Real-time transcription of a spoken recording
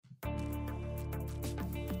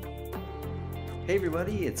Hey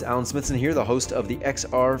everybody, it's Alan Smithson here, the host of the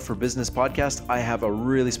XR for Business podcast. I have a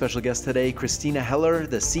really special guest today, Christina Heller,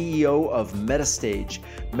 the CEO of Metastage.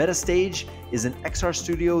 Metastage is an XR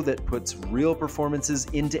studio that puts real performances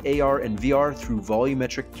into AR and VR through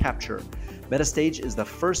volumetric capture. Metastage is the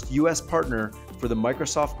first US partner for the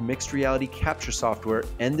Microsoft Mixed Reality Capture software,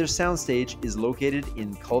 and their soundstage is located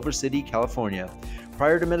in Culver City, California.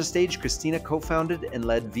 Prior to Metastage, Christina co-founded and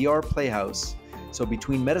led VR Playhouse. So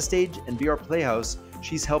between Metastage and VR Playhouse,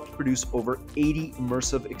 she's helped produce over 80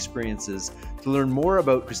 immersive experiences. To learn more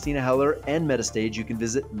about Christina Heller and Metastage, you can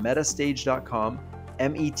visit metastage.com,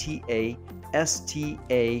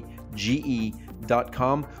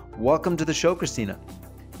 metastage.com. Welcome to the show, Christina.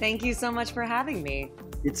 Thank you so much for having me.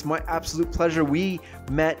 It's my absolute pleasure. We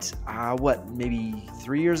met, maybe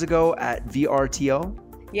 3 years ago at VRTO?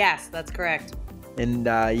 Yes, that's correct. And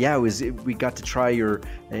we got to try your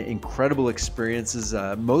incredible experiences,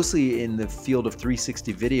 mostly in the field of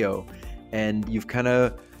 360 video. And you've kind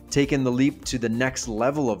of taken the leap to the next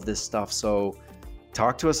level of this stuff. So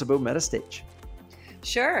talk to us about Metastage.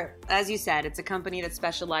 Sure. As you said, it's a company that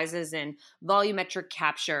specializes in volumetric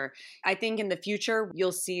capture. I think in the future,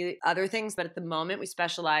 you'll see other things, but at the moment, we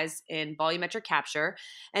specialize in volumetric capture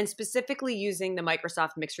and specifically using the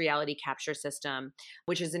Microsoft Mixed Reality Capture system,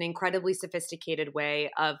 which is an incredibly sophisticated way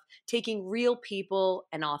of taking real people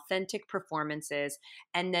and authentic performances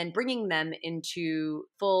and then bringing them into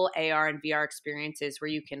full AR and VR experiences where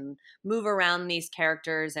you can move around these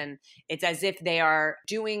characters and it's as if they are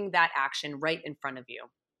doing that action right in front of you.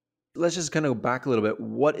 Let's just kind of go back a little bit.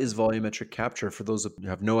 What is volumetric capture for those who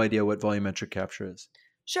have no idea what volumetric capture is?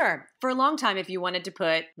 Sure. For a long time, if you wanted to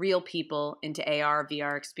put real people into AR,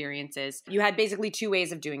 VR experiences, you had basically two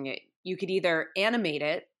ways of doing it. You could either animate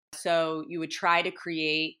it. So you would try to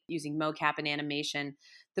create, using mocap and animation,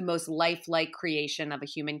 the most lifelike creation of a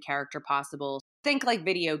human character possible. Think like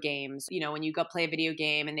video games. You know, when you go play a video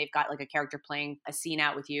game and they've got like a character playing a scene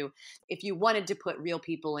out with you, if you wanted to put real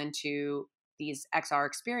people into these XR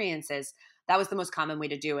experiences, that was the most common way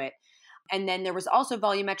to do it. And then there was also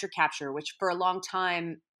volumetric capture, which for a long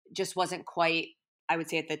time just wasn't quite, I would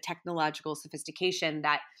say, at the technological sophistication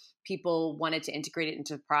that people wanted to integrate it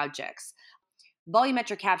into projects.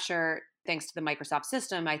 Volumetric capture, thanks to the Microsoft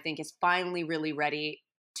system, I think is finally really ready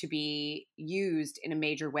to be used in a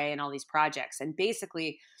major way in all these projects. And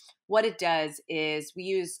basically, what it does is we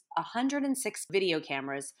use 106 video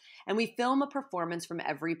cameras and we film a performance from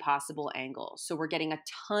every possible angle. So we're getting a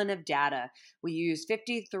ton of data. We use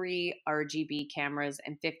 53 RGB cameras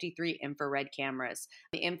and 53 infrared cameras.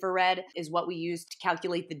 The infrared is what we use to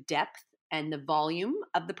calculate the depth and the volume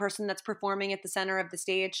of the person that's performing at the center of the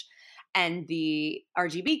stage. And the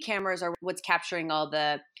RGB cameras are what's capturing all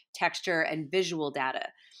the texture and visual data.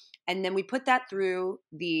 And then we put that through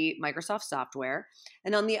the Microsoft software.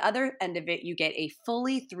 And on the other end of it, you get a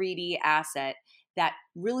fully 3D asset that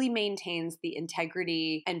really maintains the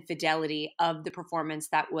integrity and fidelity of the performance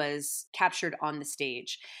that was captured on the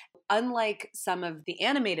stage. Unlike some of the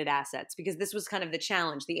animated assets, because this was kind of the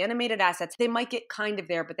challenge, the animated assets, they might get kind of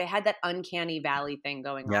there, but they had that uncanny valley thing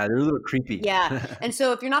going on. Yeah, they're a little creepy. Yeah. And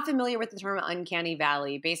so if you're not familiar with the term uncanny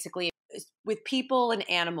valley, basically with people and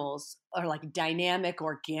animals or like dynamic,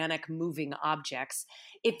 organic, moving objects,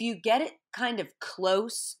 if you get it kind of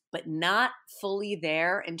close, but not fully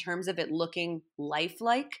there in terms of it looking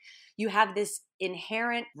lifelike, you have this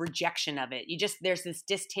inherent rejection of it. There's this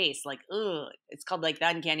distaste, like, ugh, it's called like the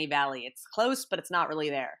uncanny valley. It's close, but it's not really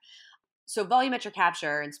there. So volumetric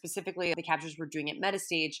capture, and specifically the captures we're doing at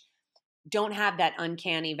Metastage, don't have that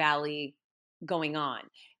uncanny valley going on.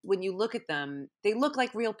 When you look at them, they look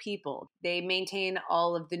like real people. They maintain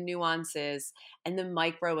all of the nuances and the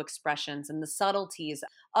micro expressions and the subtleties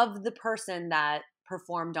of the person that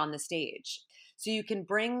performed on the stage. So you can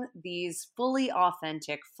bring these fully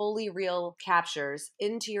authentic, fully real captures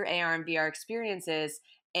into your AR and VR experiences,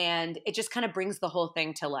 and it just kind of brings the whole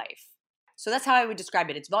thing to life. So that's how I would describe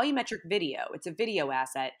it. It's volumetric video. It's a video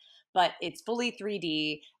asset, but it's fully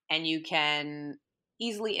 3D, and you can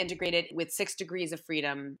easily integrate it with 6 degrees of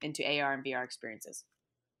freedom into AR and VR experiences.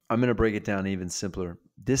 I'm going to break it down even simpler.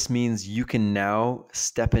 This means you can now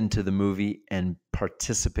step into the movie and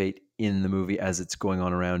participate in the movie as it's going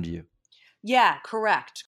on around you. Yeah,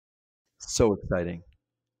 correct. So exciting.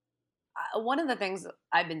 One of the things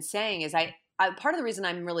I've been saying is part of the reason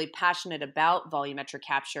I'm really passionate about volumetric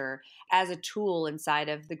capture as a tool inside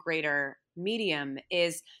of the greater medium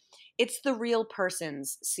is it's the real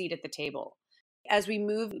person's seat at the table. As we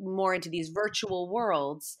move more into these virtual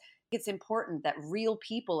worlds, it's important that real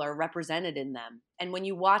people are represented in them. And when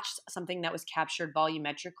you watch something that was captured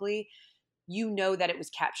volumetrically, you know that it was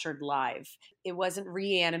captured live. It wasn't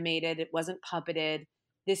reanimated, it wasn't puppeted.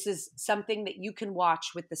 This is something that you can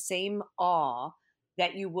watch with the same awe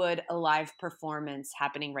that you would a live performance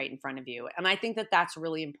happening right in front of you. And I think that that's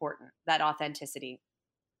really important, that authenticity.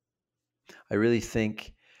 I really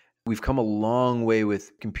think we've come a long way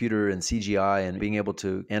with computer and CGI and being able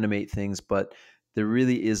to animate things, but there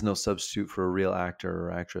really is no substitute for a real actor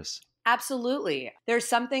or actress. Absolutely. There's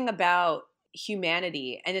something about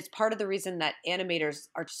humanity, and it's part of the reason that animators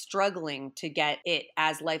are struggling to get it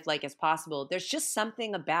as lifelike as possible. There's just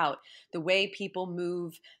something about the way people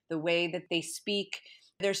move, the way that they speak.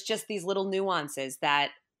 There's just these little nuances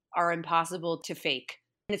that are impossible to fake.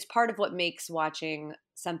 And it's part of what makes watching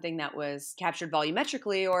something that was captured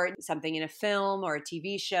volumetrically or something in a film or a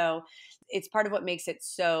TV show, it's part of what makes it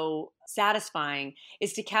so satisfying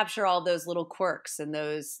is to capture all those little quirks and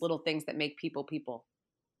those little things that make people people.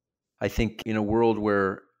 I think in a world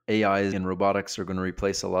where AI and robotics are going to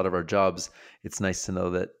replace a lot of our jobs, it's nice to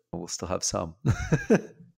know that we'll still have some.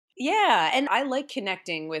 Yeah, and I like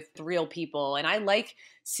connecting with real people and I like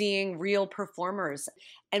seeing real performers.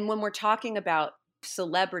 And when we're talking about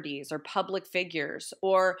celebrities or public figures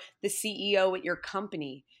or the CEO at your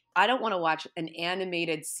company, I don't want to watch an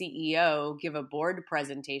animated CEO give a board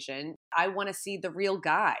presentation. I want to see the real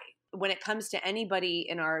guy. When it comes to anybody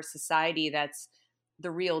in our society that's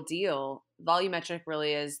the real deal, volumetric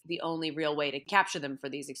really is the only real way to capture them for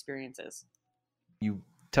these experiences. You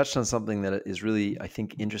touched on something that is really, I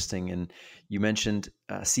think, interesting. And you mentioned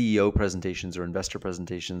CEO presentations or investor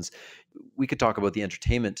presentations. We could talk about the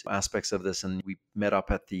entertainment aspects of this. And we met up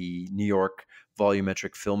at the New York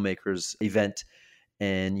Volumetric Filmmakers event.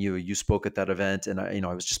 And you spoke at that event, and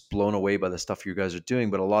I was just blown away by the stuff you guys are doing.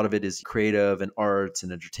 But a lot of it is creative and arts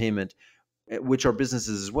and entertainment, which are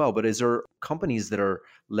businesses as well. But is there companies that are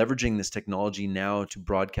leveraging this technology now to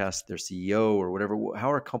broadcast their CEO or whatever?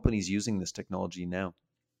 How are companies using this technology now?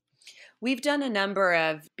 We've done a number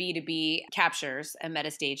of B2B captures at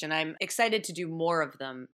MetaStage, and I'm excited to do more of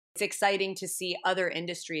them. It's exciting to see other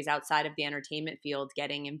industries outside of the entertainment field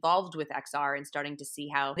getting involved with XR and starting to see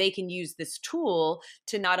how they can use this tool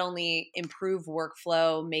to not only improve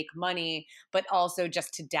workflow, make money, but also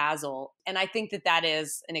just to dazzle. And I think that that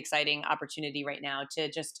is an exciting opportunity right now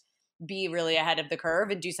to just be really ahead of the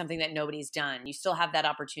curve and do something that nobody's done. You still have that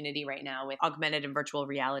opportunity right now with augmented and virtual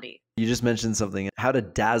reality. You just mentioned something, how to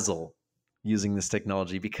dazzle using this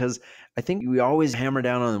technology, because I think we always hammer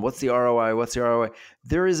down on what's the ROI, what's the ROI.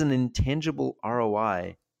 There is an intangible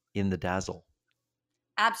ROI in the dazzle.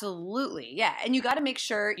 Absolutely. Yeah. And you got to make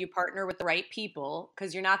sure you partner with the right people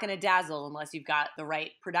because you're not going to dazzle unless you've got the right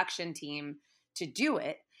production team to do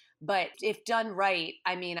it. But if done right,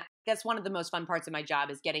 I mean, that's one of the most fun parts of my job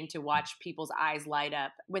is getting to watch people's eyes light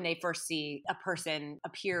up when they first see a person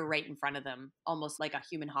appear right in front of them, almost like a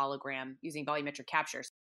human hologram using volumetric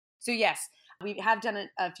captures. So yes, we have done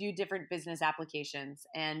a few different business applications,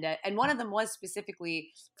 and one of them was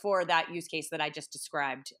specifically for that use case that I just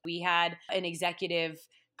described. We had an executive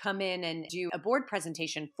come in and do a board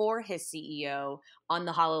presentation for his CEO on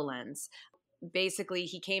the HoloLens. Basically,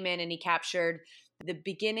 he came in and he captured the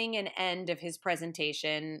beginning and end of his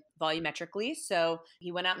presentation volumetrically. So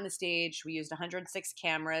he went out on the stage. We used 106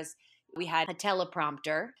 cameras. We had a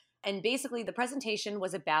teleprompter. And basically, the presentation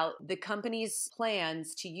was about the company's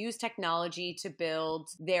plans to use technology to build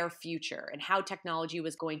their future and how technology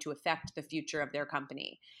was going to affect the future of their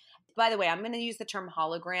company. By the way, I'm going to use the term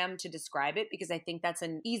hologram to describe it because I think that's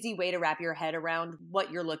an easy way to wrap your head around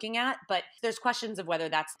what you're looking at. But there's questions of whether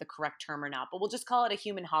that's the correct term or not. But we'll just call it a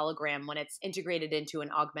human hologram when it's integrated into an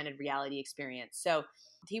augmented reality experience. So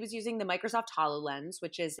he was using the Microsoft HoloLens,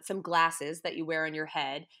 which is some glasses that you wear on your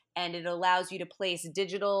head, and it allows you to place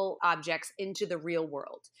digital objects into the real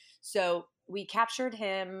world. So we captured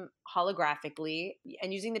him holographically,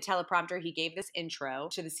 and using the teleprompter, he gave this intro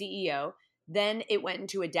to the CEO. Then it went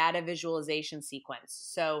into a data visualization sequence.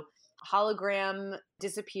 So hologram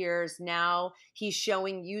disappears. Now he's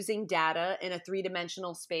showing using data in a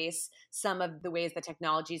three-dimensional space some of the ways that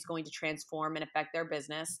technology is going to transform and affect their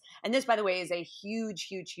business. And this, by the way, is a huge,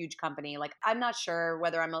 huge, huge company. Like, I'm not sure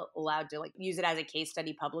whether I'm allowed to use it as a case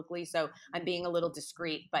study publicly, so I'm being a little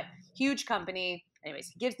discreet, but huge company. Anyways,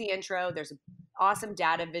 he gives the intro. There's awesome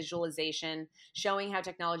data visualization showing how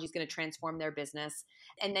technology is going to transform their business.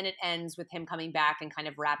 And then it ends with him coming back and kind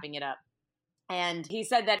of wrapping it up. And he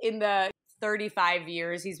said that in the 35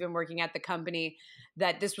 years he's been working at the company,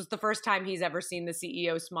 that this was the first time he's ever seen the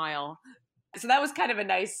CEO smile. So that was kind of a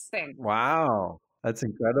nice thing. Wow, that's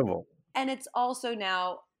incredible. And it's also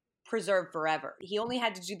now preserved forever. He only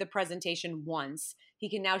had to do the presentation once. He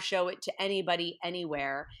can now show it to anybody,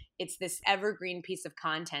 anywhere. It's this evergreen piece of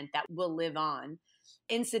content that will live on.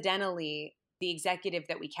 Incidentally, the executive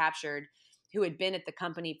that we captured, who had been at the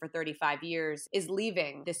company for 35 years, is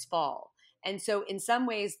leaving this fall. And so in some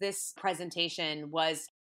ways, this presentation was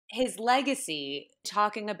his legacy,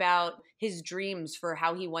 talking about his dreams for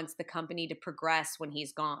how he wants the company to progress when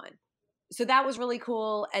he's gone. So that was really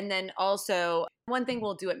cool. And then also, one thing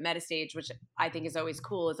we'll do at Metastage, which I think is always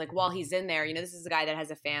cool, is like while he's in there, this is a guy that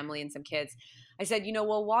has a family and some kids. I said,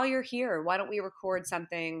 well, while you're here, why don't we record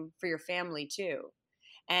something for your family too?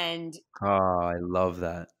 And I love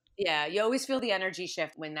that. yeah, you always feel the energy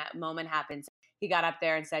shift when that moment happens. He got up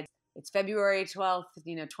there and said, it's February 12th,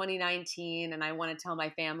 2019, and I want to tell my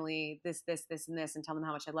family this, this, this, and this, and tell them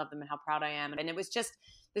how much I love them and how proud I am. And it was just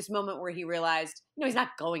this moment where he realized, he's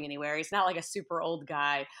not going anywhere. He's not like a super old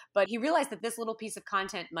guy, but he realized that this little piece of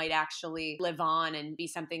content might actually live on and be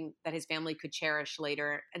something that his family could cherish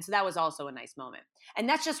later. And so that was also a nice moment. And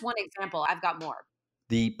that's just one example. I've got more.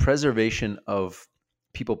 The preservation of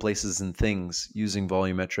people, places, and things using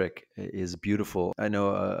volumetric is beautiful. I know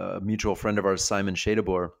a mutual friend of ours, Simon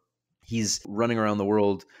Shadabor, he's running around the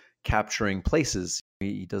world capturing places.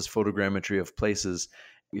 He does photogrammetry of places.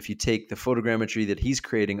 If you take the photogrammetry that he's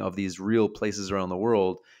creating of these real places around the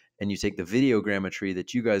world, and you take the videogrammetry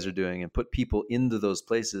that you guys are doing and put people into those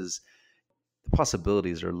places, the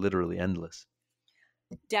possibilities are literally endless.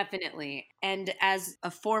 Definitely. And as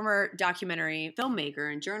a former documentary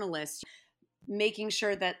filmmaker and journalist, making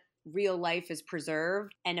sure that real life is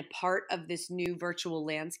preserved and a part of this new virtual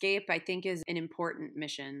landscape, I think is an important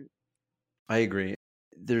mission. I agree.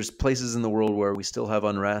 There's places in the world where we still have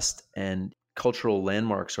unrest and cultural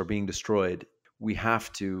landmarks are being destroyed. We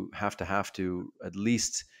have to at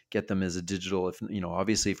least get them as a digital, if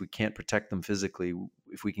obviously if we can't protect them physically,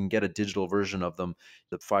 if we can get a digital version of them.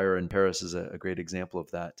 The fire in Paris is a great example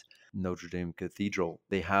of that. Notre Dame Cathedral,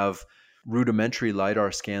 they have rudimentary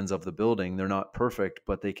LiDAR scans of the building. They're not perfect,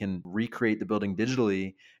 but they can recreate the building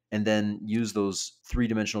digitally and then use those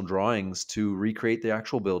three-dimensional drawings to recreate the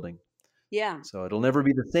actual building. Yeah. So it'll never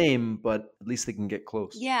be the same, but at least they can get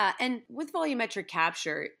close. Yeah. And with volumetric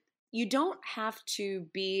capture, you don't have to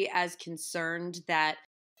be as concerned that,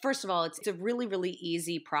 first of all, it's a really, really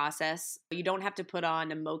easy process. You don't have to put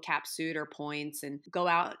on a mocap suit or points and go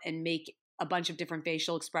out and make a bunch of different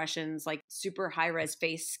facial expressions. Like super high-res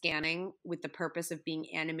face scanning with the purpose of being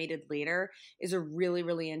animated later is a really,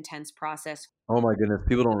 really intense process. Oh my goodness.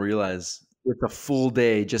 People don't realize it's a full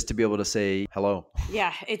day just to be able to say hello.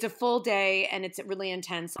 Yeah, it's a full day and it's really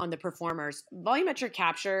intense on the performers. Volumetric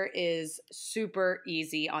capture is super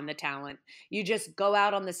easy on the talent. You just go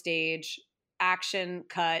out on the stage, action,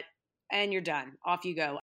 cut, and you're done. Off you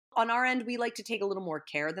go. On our end, we like to take a little more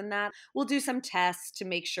care than that. We'll do some tests to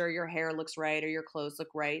make sure your hair looks right or your clothes look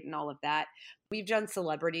right and all of that. We've done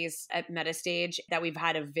celebrities at Metastage that we've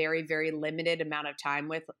had a very, very limited amount of time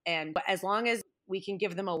with. And as long as we can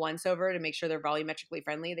give them a once over to make sure they're volumetrically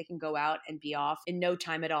friendly, they can go out and be off in no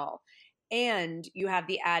time at all. And you have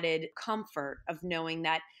the added comfort of knowing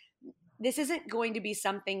that this isn't going to be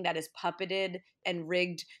something that is puppeted and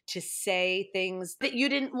rigged to say things that you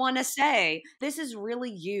didn't want to say. This is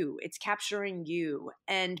really you. It's capturing you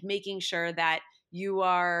and making sure that you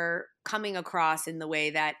are coming across in the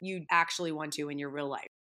way that you actually want to in your real life.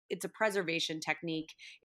 It's a preservation technique.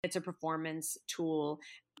 It's a performance tool,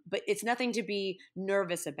 but it's nothing to be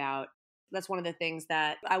nervous about. That's one of the things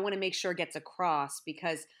that I want to make sure gets across,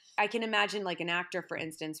 because I can imagine like an actor, for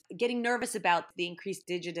instance, getting nervous about the increased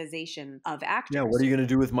digitization of actors. Yeah, what are you going to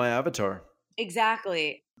do with my avatar?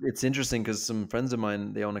 Exactly. It's interesting because some friends of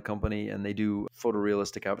mine, they own a company and they do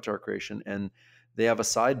photorealistic avatar creation, and they have a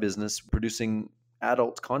side business producing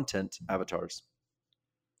adult content avatars.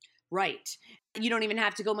 Right. You don't even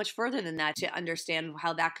have to go much further than that to understand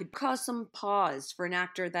how that could cause some pause for an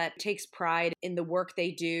actor that takes pride in the work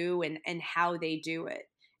they do and how they do it.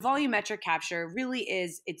 Volumetric capture really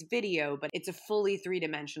is, it's video, but it's a fully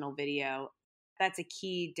three-dimensional video. That's a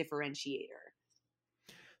key differentiator.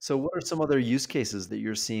 So what are some other use cases that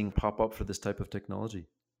you're seeing pop up for this type of technology?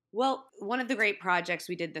 Well, one of the great projects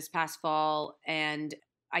we did this past fall, and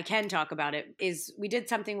I can talk about it, is we did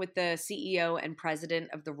something with the CEO and president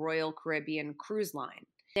of the Royal Caribbean Cruise Line.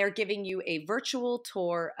 They're giving you a virtual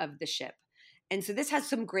tour of the ship. And so this has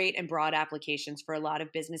some great and broad applications for a lot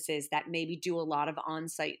of businesses that maybe do a lot of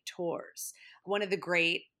on-site tours. One of the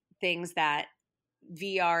great things that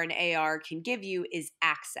VR and AR can give you is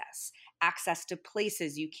access to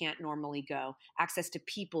places you can't normally go, access to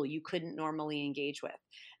people you couldn't normally engage with.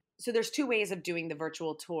 So there's two ways of doing the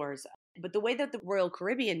virtual tours. But the way that the Royal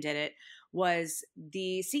Caribbean did it was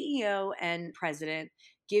the CEO and president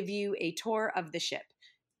give you a tour of the ship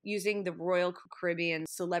using the Royal Caribbean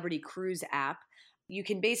Celebrity Cruise app. You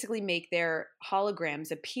can basically make their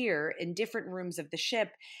holograms appear in different rooms of the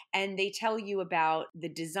ship, and they tell you about the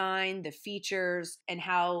design, the features, and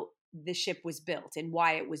how the ship was built and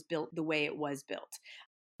why it was built the way it was built.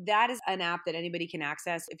 That is an app that anybody can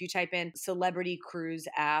access. If you type in Celebrity Cruise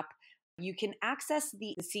app, you can access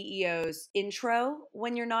the CEO's intro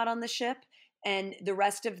when you're not on the ship, and the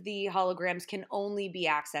rest of the holograms can only be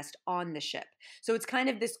accessed on the ship. So it's kind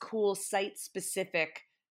of this cool site specific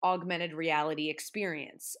augmented reality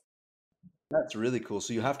experience. That's really cool.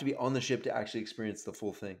 So you have to be on the ship to actually experience the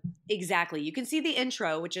full thing. Exactly. You can see the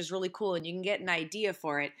intro, which is really cool, and you can get an idea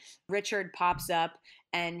for it. Richard pops up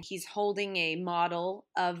and he's holding a model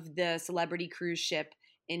of the Celebrity cruise ship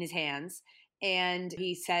in his hands. And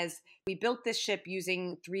he says, "We built this ship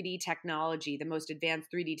using 3D technology, the most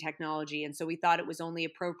advanced 3D technology. And so we thought it was only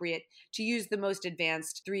appropriate to use the most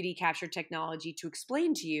advanced 3D capture technology to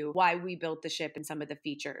explain to you why we built the ship and some of the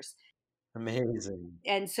features." Amazing.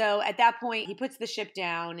 And so at that point, he puts the ship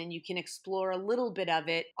down and you can explore a little bit of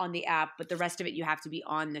it on the app, but the rest of it you have to be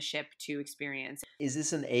on the ship to experience. Is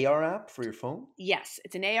this an AR app for your phone? Yes,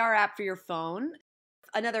 it's an AR app for your phone.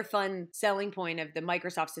 Another fun selling point of the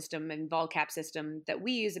Microsoft system and VolCap system that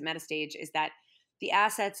we use at Metastage is that the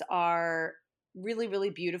assets are really, really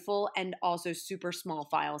beautiful and also super small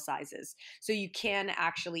file sizes. So you can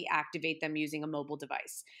actually activate them using a mobile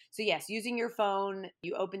device. So yes, using your phone,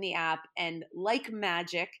 you open the app and like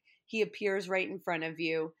magic, he appears right in front of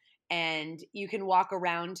you and you can walk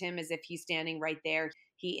around him as if he's standing right there.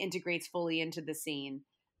 He integrates fully into the scene.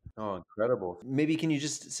 Oh, incredible. Maybe can you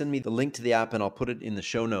just send me the link to the app and I'll put it in the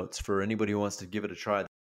show notes for anybody who wants to give it a try.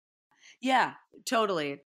 Yeah,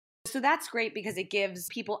 totally. So that's great because it gives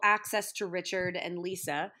people access to Richard and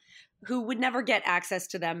Lisa who would never get access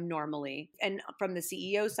to them normally. And from the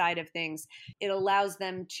CEO side of things, it allows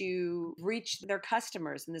them to reach their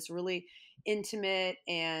customers in this really intimate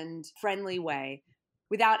and friendly way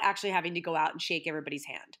without actually having to go out and shake everybody's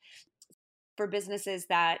hand. For businesses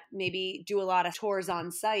that maybe do a lot of tours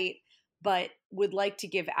on site, but would like to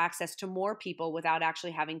give access to more people without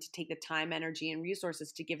actually having to take the time, energy, and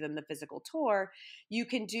resources to give them the physical tour, you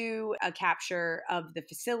can do a capture of the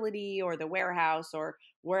facility or the warehouse or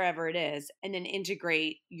wherever it is, and then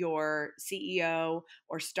integrate your CEO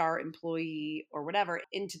or star employee or whatever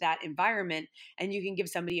into that environment. And you can give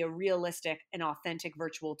somebody a realistic and authentic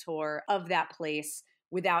virtual tour of that place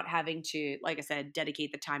without having to, like I said,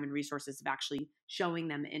 dedicate the time and resources of actually showing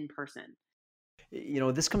them in person.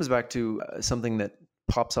 This comes back to something that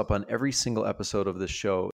pops up on every single episode of this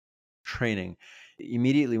show, training.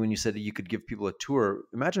 Immediately when you said you could give people a tour,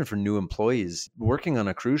 imagine for new employees, working on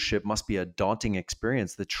a cruise ship must be a daunting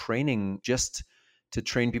experience. The training just to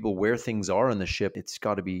train people where things are on the ship, it's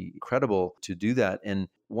got to be incredible to do that. And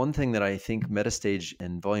one thing that I think Metastage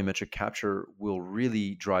and volumetric capture will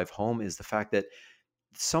really drive home is the fact that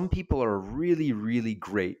some people are really, really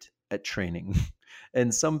great at training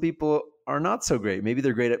and some people are not so great. Maybe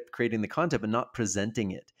they're great at creating the content, but not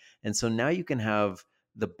presenting it. And so now you can have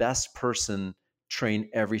the best person train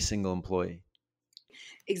every single employee.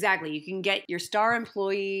 Exactly. You can get your star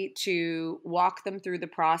employee to walk them through the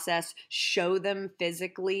process, show them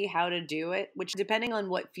physically how to do it, which depending on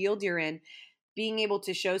what field you're in, being able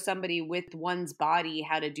to show somebody with one's body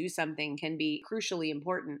how to do something can be crucially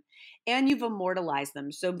important. And you've immortalized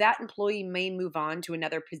them. So that employee may move on to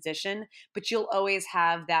another position, but you'll always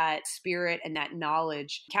have that spirit and that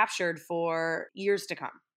knowledge captured for years to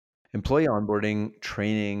come. Employee onboarding,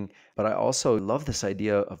 training, but I also love this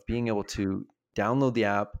idea of being able to download the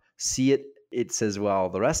app, see it. It says, well,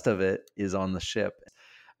 the rest of it is on the ship.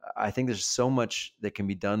 I think there's so much that can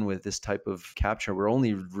be done with this type of capture. We're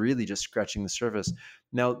only really just scratching the surface.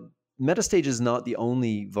 Now, Metastage is not the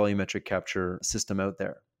only volumetric capture system out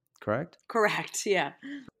there, correct? Correct. Yeah.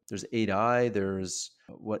 There's 8i, there's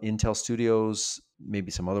what Intel Studios, maybe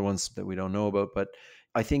some other ones that we don't know about, but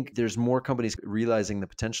I think there's more companies realizing the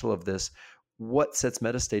potential of this. What sets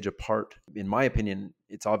Metastage apart? In my opinion,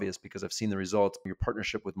 it's obvious because I've seen the results. Your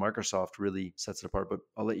partnership with Microsoft really sets it apart, but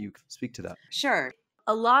I'll let you speak to that. Sure.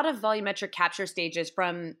 A lot of volumetric capture stages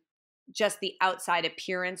from just the outside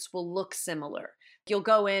appearance will look similar. You'll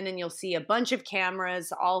go in and you'll see a bunch of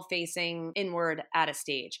cameras all facing inward at a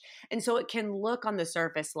stage. And so it can look on the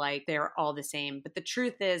surface like they're all the same. But the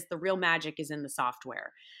truth is, the real magic is in the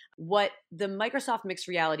software. What the Microsoft mixed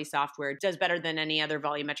reality software does better than any other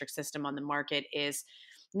volumetric system on the market is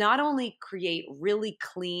not only create really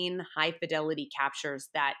clean, high fidelity captures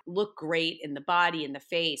that look great in the body and the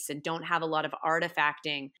face and don't have a lot of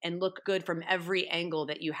artifacting and look good from every angle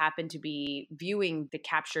that you happen to be viewing the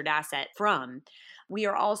captured asset from, we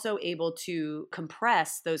are also able to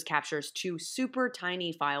compress those captures to super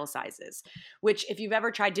tiny file sizes, which, if you've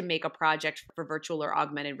ever tried to make a project for virtual or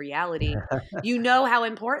augmented reality, you know how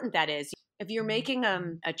important that is. If you're making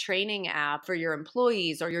a training app for your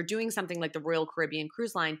employees, or you're doing something like the Royal Caribbean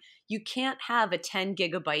Cruise Line, you can't have a 10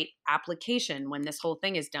 gigabyte application when this whole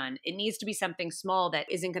thing is done. It needs to be something small that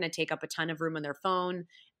isn't going to take up a ton of room on their phone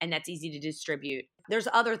and that's easy to distribute. There's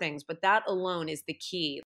other things, but that alone is the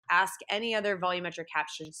key. Ask any other volumetric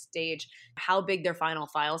capture stage how big their final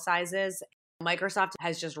file size is. Microsoft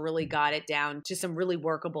has just really got it down to some really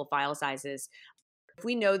workable file sizes. If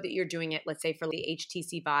we know that you're doing it, let's say for the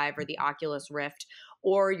HTC Vive or the Oculus Rift,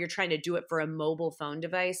 or you're trying to do it for a mobile phone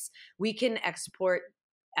device, we can export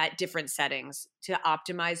at different settings to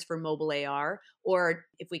optimize for mobile AR. Or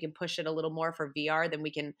if we can push it a little more for VR, then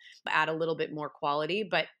we can add a little bit more quality.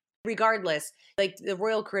 But regardless, like the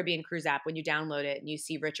Royal Caribbean Cruise app, when you download it and you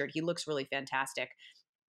see Richard, he looks really fantastic.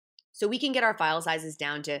 So we can get our file sizes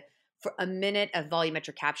down to, for a minute of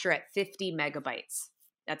volumetric capture, at 50 megabytes.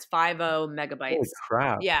 That's 50 megabytes. Holy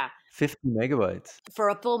crap. Yeah. 50 megabytes. For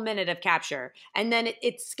a full minute of capture. And then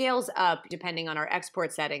it scales up depending on our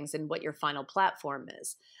export settings and what your final platform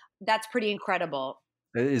is. That's pretty incredible.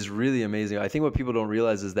 It is really amazing. I think what people don't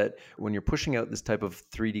realize is that when you're pushing out this type of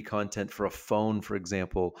 3D content for a phone, for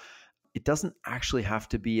example, it doesn't actually have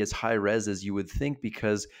to be as high res as you would think,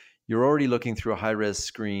 because you're already looking through a high res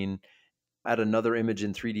screen at another image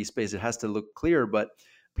in 3D space. It has to look clear, but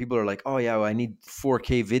people are like, oh yeah, well, I need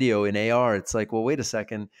 4K video in AR. It's like, well, wait a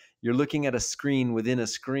second. You're looking at a screen within a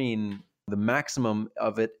screen. The maximum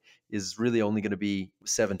of it is really only going to be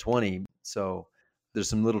 720. So there's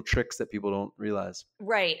some little tricks that people don't realize.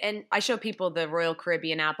 Right. And I show people the Royal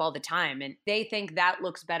Caribbean app all the time, and they think that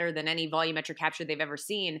looks better than any volumetric capture they've ever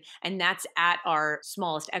seen. And that's at our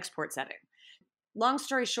smallest export setting. Long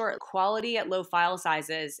story short, quality at low file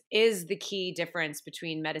sizes is the key difference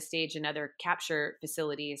between Metastage and other capture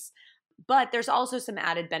facilities. But there's also some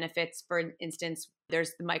added benefits. For instance,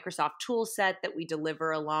 there's the Microsoft tool set that we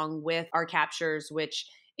deliver along with our captures, which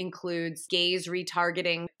includes gaze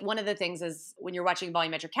retargeting. One of the things is when you're watching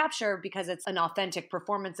volumetric capture, because it's an authentic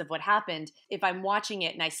performance of what happened, if I'm watching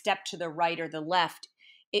it and I step to the right or the left,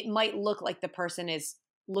 it might look like the person is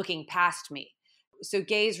looking past me. So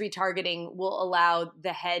gaze retargeting will allow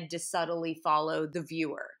the head to subtly follow the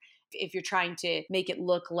viewer. If you're trying to make it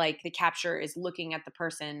look like the capture is looking at the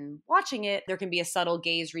person watching it, there can be a subtle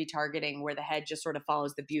gaze retargeting where the head just sort of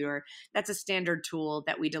follows the viewer. That's a standard tool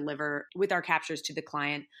that we deliver with our captures to the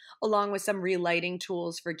client, along with some relighting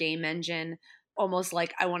tools for Game Engine, almost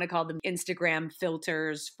like I want to call them Instagram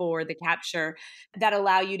filters for the capture, that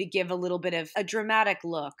allow you to give a little bit of a dramatic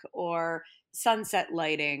look, or sunset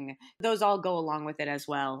lighting. Those all go along with it as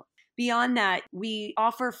well. Beyond that, we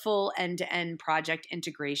offer full end-to-end project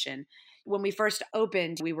integration. When we first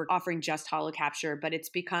opened, we were offering just HoloCapture, but it's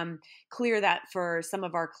become clear that for some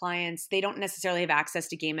of our clients, they don't necessarily have access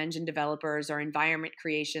to game engine developers or environment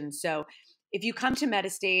creation. So if you come to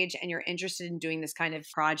Metastage and you're interested in doing this kind of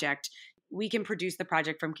project, we can produce the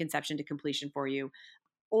project from conception to completion for you.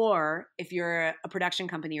 Or if you're a production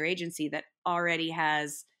company or agency that already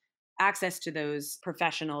has access to those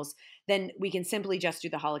professionals, then we can simply just do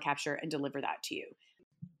the HoloCapture and deliver that to you.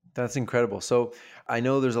 That's incredible. So I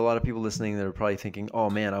know there's a lot of people listening that are probably thinking, oh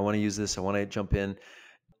man, I want to use this. I want to jump in.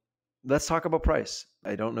 Let's talk about price.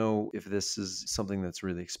 I don't know if this is something that's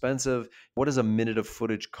really expensive. What does a minute of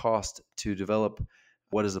footage cost to develop?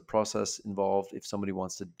 What is the process involved if somebody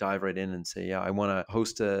wants to dive right in and say, yeah, I want to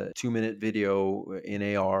host a 2-minute video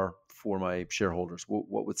in AR for my shareholders?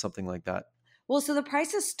 What would something like that? Well, so the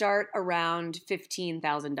prices start around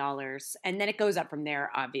 $15,000, and then it goes up from there,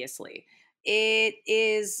 obviously. It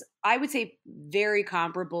is, I would say, very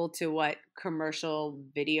comparable to what commercial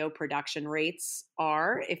video production rates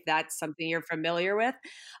are, if that's something you're familiar with.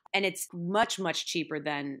 And it's much, much cheaper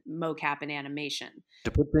than mocap and animation.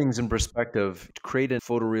 To put things in perspective, to create a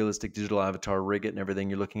photorealistic digital avatar, rig it and everything,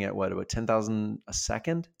 you're looking at what, about 10,000 a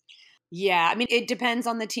second? Yeah, I mean, it depends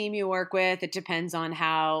on the team you work with. It depends on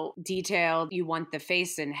how detailed you want the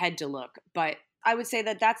face and head to look. But I would say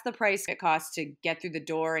that that's the price it costs to get through the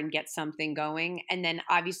door and get something going. And then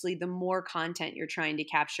obviously, the more content you're trying to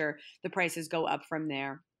capture, the prices go up from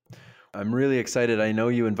there. I'm really excited. I know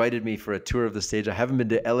you invited me for a tour of the stage. I haven't been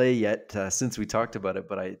to LA yet since we talked about it,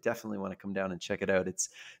 but I definitely want to come down and check it out. It's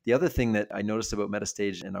the other thing that I noticed about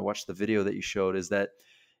Metastage, and I watched the video that you showed, is that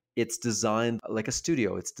it's designed like a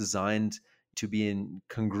studio. It's designed to be in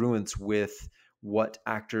congruence with what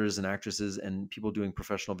actors and actresses and people doing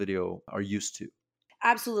professional video are used to.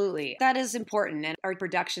 Absolutely. That is important. And our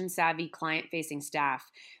production savvy client facing staff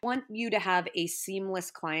want you to have a seamless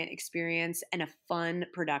client experience and a fun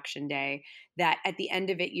production day that at the end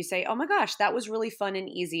of it, you say, oh my gosh, that was really fun and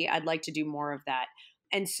easy. I'd like to do more of that.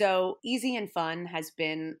 And so easy and fun has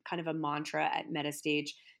been kind of a mantra at MetaStage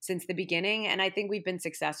since the beginning. And I think we've been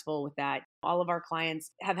successful with that. All of our clients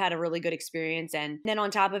have had a really good experience. And then on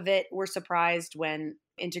top of it, we're surprised when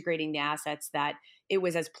integrating the assets that it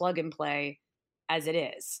was as plug and play as it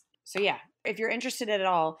is. So yeah, if you're interested at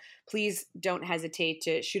all, please don't hesitate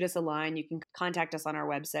to shoot us a line. You can contact us on our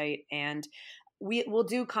website and we'll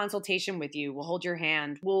do consultation with you. We'll hold your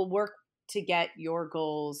hand. We'll work to get your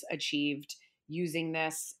goals achieved using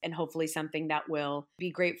this and hopefully something that will be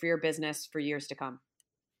great for your business for years to come.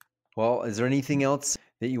 Well, is there anything else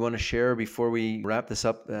that you want to share before we wrap this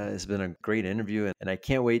up? It's been a great interview, and I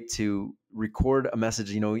can't wait to record a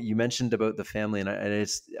message. You know, you mentioned about the family, and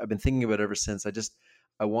I've been thinking about it ever since.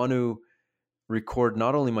 I want to record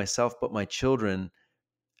not only myself, but my children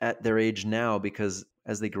at their age now, because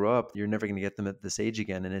as they grow up, you're never going to get them at this age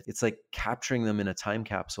again. And it's like capturing them in a time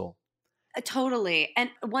capsule. Totally. And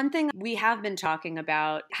one thing we have been talking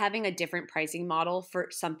about, having a different pricing model for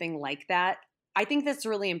something like that. I think that's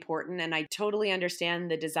really important. And I totally understand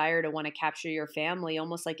the desire to want to capture your family,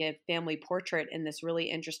 almost like a family portrait in this really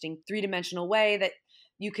interesting three-dimensional way that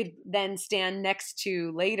you could then stand next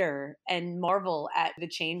to later and marvel at the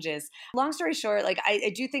changes. Long story short, like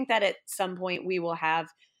I do think that at some point we will have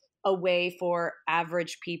a way for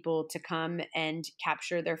average people to come and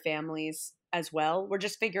capture their families as well. We're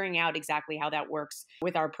just figuring out exactly how that works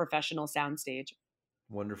with our professional soundstage.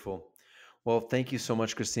 Wonderful. Well, thank you so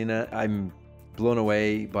much, Christina. I'm blown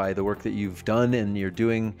away by the work that you've done and you're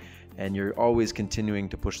doing, and you're always continuing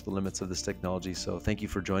to push the limits of this technology. So thank you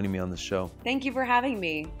for joining me on this show. Thank you for having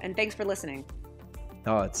me, and thanks for listening.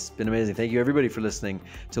 Oh, it's been amazing. Thank you, everybody, for listening.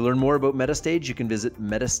 To learn more about MetaStage, you can visit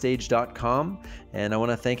metastage.com. And I want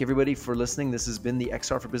to thank everybody for listening. This has been the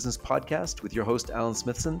XR for Business podcast with your host, Alan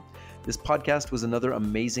Smithson. This podcast was another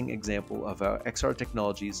amazing example of how XR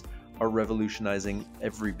technologies are revolutionizing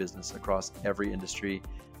every business across every industry.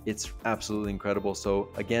 It's absolutely incredible. So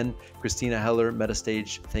again, Christina Heller,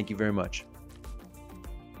 MetaStage, thank you very much.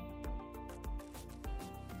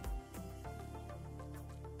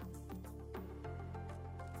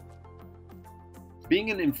 Being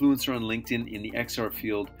an influencer on LinkedIn in the XR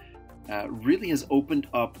field really has opened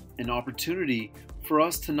up an opportunity for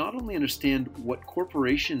us to not only understand what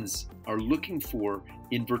corporations are looking for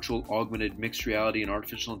in virtual augmented mixed reality and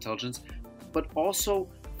artificial intelligence, but also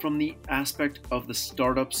from the aspect of the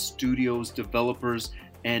startups, studios, developers,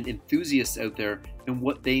 and enthusiasts out there and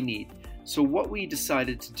what they need. So what we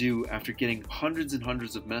decided to do after getting hundreds and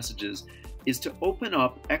hundreds of messages is to open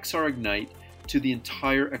up XR Ignite to the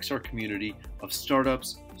entire XR community of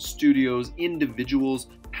startups, studios, individuals,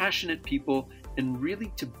 passionate people, and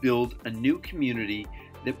really to build a new community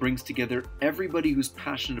that brings together everybody who's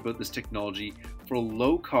passionate about this technology for a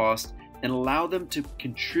low cost and allow them to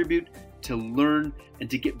contribute, to learn, and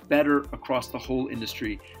to get better across the whole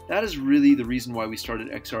industry. That is really the reason why we started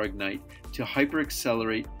XR Ignite, to hyper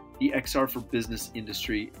accelerate the XR for business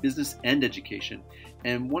industry, business and education.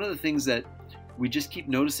 And one of the things that we just keep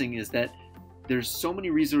noticing is that there's so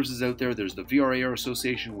many resources out there. There's the VR/AR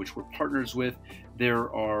Association, which we're partners with.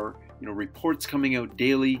 There are reports coming out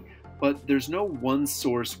daily, but there's no one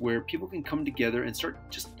source where people can come together and start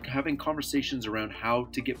just having conversations around how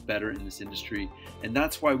to get better in this industry. And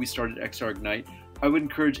that's why we started XR Ignite. I would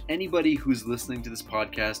encourage anybody who's listening to this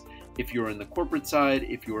podcast, if you're in the corporate side,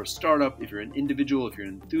 if you're a startup, if you're an individual, if you're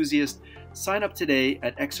an enthusiast, sign up today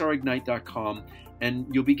at xrignite.com and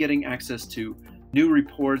you'll be getting access to new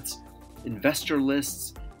reports, investor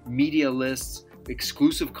lists, media lists,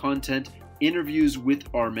 exclusive content, interviews with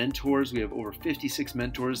our mentors. We have over 56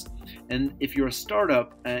 mentors. And if you're a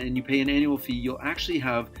startup and you pay an annual fee, you'll actually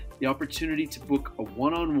have the opportunity to book a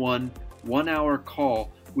one-on-one, 1-hour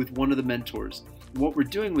call with one of the mentors. What we're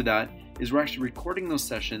doing with that is we're actually recording those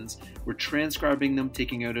sessions, we're transcribing them,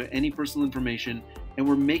 taking out any personal information, and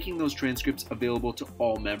we're making those transcripts available to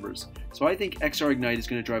all members. So I think XR Ignite is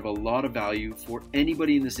going to drive a lot of value for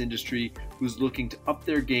anybody in this industry who's looking to up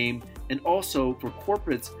their game, and also for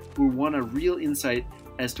corporates who want a real insight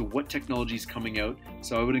as to what technology is coming out.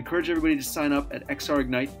 So I would encourage everybody to sign up at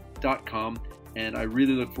xrignite.com, and I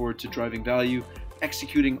really look forward to driving value,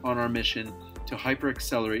 executing on our mission to hyper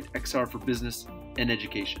accelerate XR for business and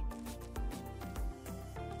education.